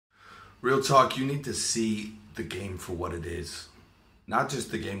Real talk, you need to see the game for what it is. Not just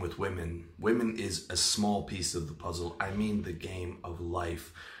the game with women. Women is a small piece of the puzzle. I mean the game of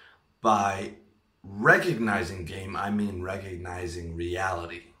life. By recognizing game, I mean recognizing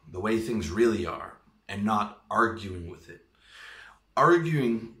reality, the way things really are, and not arguing with it.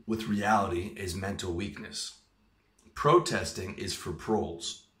 Arguing with reality is mental weakness. Protesting is for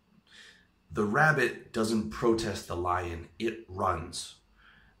proles. The rabbit doesn't protest the lion, it runs.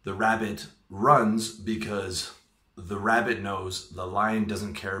 The rabbit runs because the rabbit knows the lion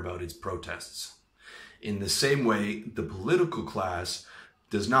doesn't care about its protests. In the same way, the political class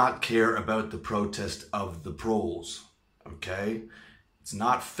does not care about the protest of the proles, okay? It's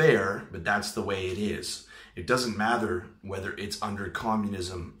not fair, but that's the way it is. It doesn't matter whether it's under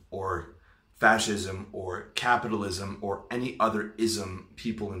communism or fascism or capitalism or any other ism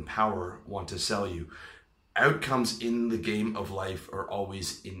people in power want to sell you. Outcomes in the game of life are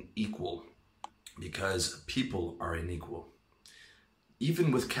always unequal because people are unequal.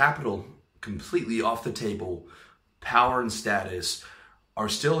 Even with capital completely off the table, power and status are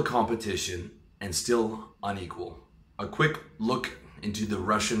still a competition and still unequal. A quick look into the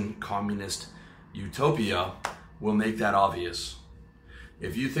Russian communist utopia will make that obvious.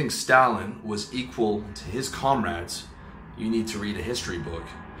 If you think Stalin was equal to his comrades, you need to read a history book.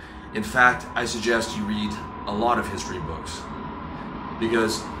 In fact, I suggest you read a lot of history books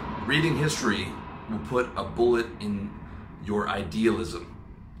because reading history will put a bullet in your idealism,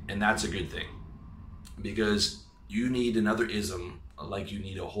 and that's a good thing because you need another ism like you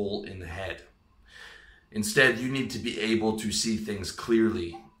need a hole in the head. Instead, you need to be able to see things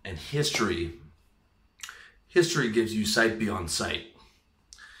clearly, and history gives you sight beyond sight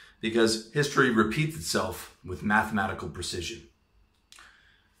because history repeats itself with mathematical precision.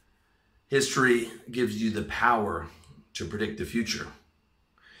 History gives you the power to predict the future.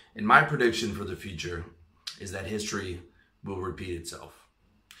 And my prediction for the future is that history will repeat itself.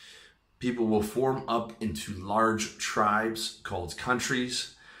 People will form up into large tribes called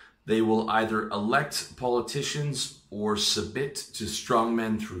countries. They will either elect politicians or submit to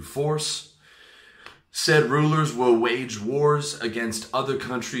strongmen through force. Said rulers will wage wars against other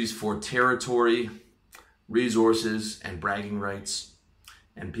countries for territory, resources, and bragging rights.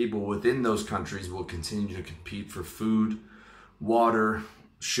 And people within those countries will continue to compete for food, water,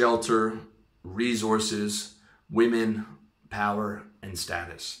 shelter, resources, women, power, and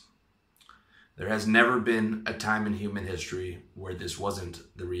status. There has never been a time in human history where this wasn't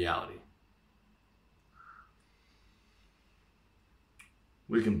the reality.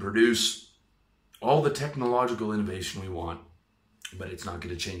 We can produce all the technological innovation we want, but it's not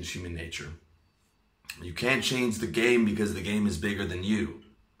going to change human nature. You can't change the game because the game is bigger than you,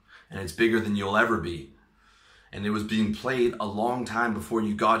 and it's bigger than you'll ever be. And it was being played a long time before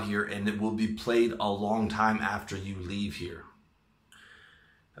you got here, and it will be played a long time after you leave here.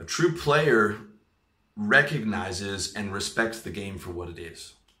 A true player recognizes and respects the game for what it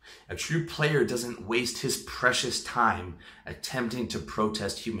is. A true player doesn't waste his precious time attempting to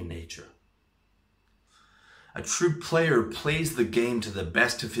protest human nature. A true player plays the game to the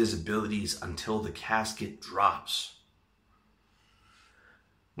best of his abilities until the casket drops.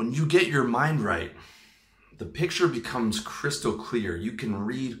 When you get your mind right, the picture becomes crystal clear. You can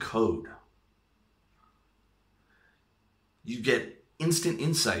read code. You get instant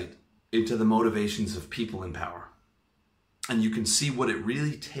insight into the motivations of people in power. And you can see what it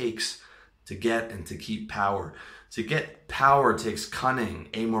really takes to get and to keep power. To get power takes cunning,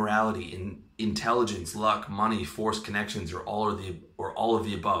 amorality, intelligence, luck, money, force, connections, or all of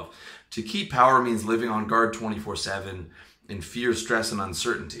the above. To keep power means living on guard 24/7 in fear, stress, and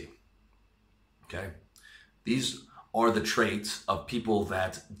uncertainty. Okay? These are the traits of people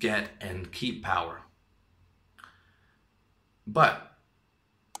that get and keep power. But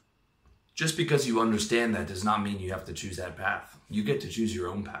just because you understand that does not mean you have to choose that path. You get to choose your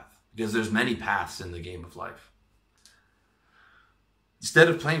own path because there's many paths in the game of life. Instead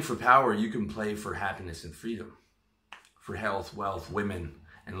of playing for power, you can play for happiness and freedom, for health, wealth, women,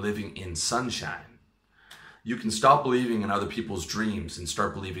 and living in sunshine. You can stop believing in other people's dreams and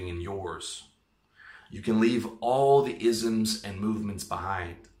start believing in yours. You can leave all the isms and movements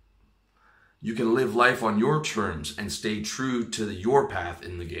behind. You can live life on your terms and stay true to your path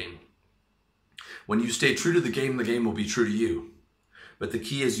in the game. When you stay true to the game will be true to you. But the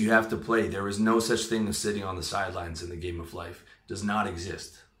key is you have to play. There is no such thing as sitting on the sidelines in the game of life. Does not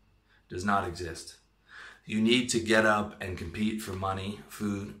exist. Does not exist. You need to get up and compete for money,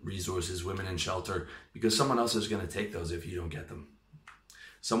 food, resources, women, and shelter because someone else is going to take those if you don't get them.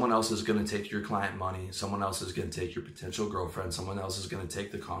 Someone else is going to take your client money. Someone else is going to take your potential girlfriend. Someone else is going to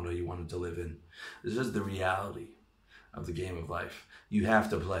take the condo you wanted to live in. This is the reality of the game of life. You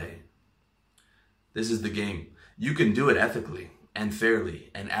have to play. This is the game. You can do it ethically and fairly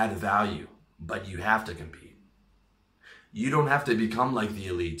and add value, but you have to compete. You don't have to become like the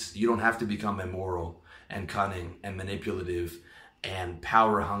elites. You don't have to become immoral and cunning and manipulative and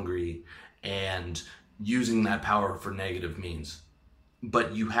power hungry and using that power for negative means.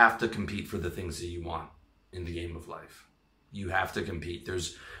 But you have to compete for the things that you want in the game of life. You have to compete.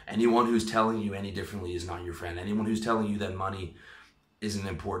 There's anyone who's telling you any differently is not your friend. Anyone who's telling you that money isn't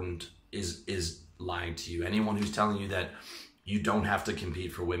important is lying to you. Anyone who's telling you that you don't have to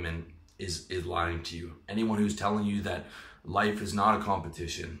compete for women is lying to you. Anyone who's telling you that life is not a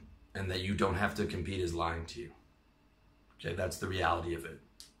competition and that you don't have to compete is lying to you. Okay, that's the reality of it.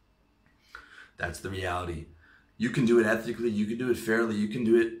 That's the reality. You can do it ethically, you can do it fairly, you can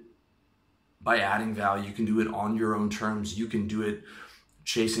do it by adding value, you can do it on your own terms, you can do it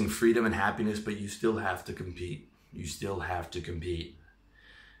chasing freedom and happiness, but you still have to compete. You still have to compete.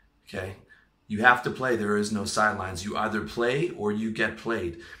 Okay? You have to play. There is no sidelines. You either play or you get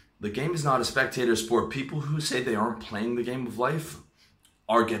played. The game is not a spectator sport. People who say they aren't playing the game of life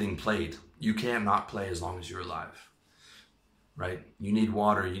are getting played. You can't not play as long as you're alive. Right? You need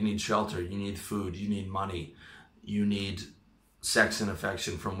water, you need shelter, you need food, you need money. You need sex and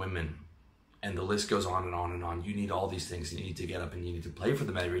affection from women. And the list goes on and on and on. You need all these things. You need to get up and you need to play for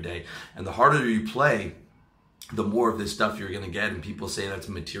them every day. And the harder you play, the more of this stuff you're going to get. And people say that's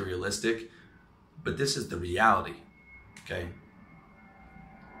materialistic. But this is the reality. Okay?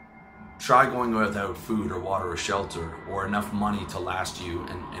 Try going without food or water or shelter or enough money to last you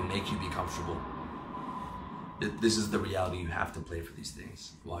and make you be comfortable. This is the reality. You have to play for these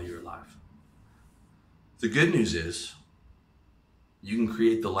things while you're alive. The good news is you can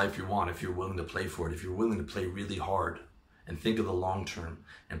create the life you want if you're willing to play for it, if you're willing to play really hard and think of the long term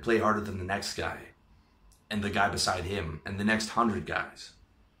and play harder than the next guy and the guy beside him and the next 100 guys.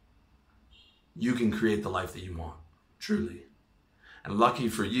 You can create the life that you want, truly. And lucky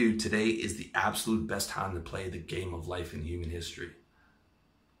for you, today is the absolute best time to play the game of life in human history.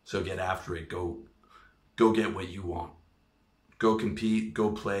 So get after it. Go get what you want. Go compete, go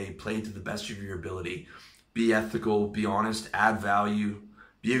play to the best of your ability. Be ethical, be honest, add value,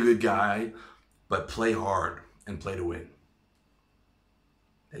 be a good guy, but play hard and play to win.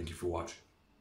 Thank you for watching.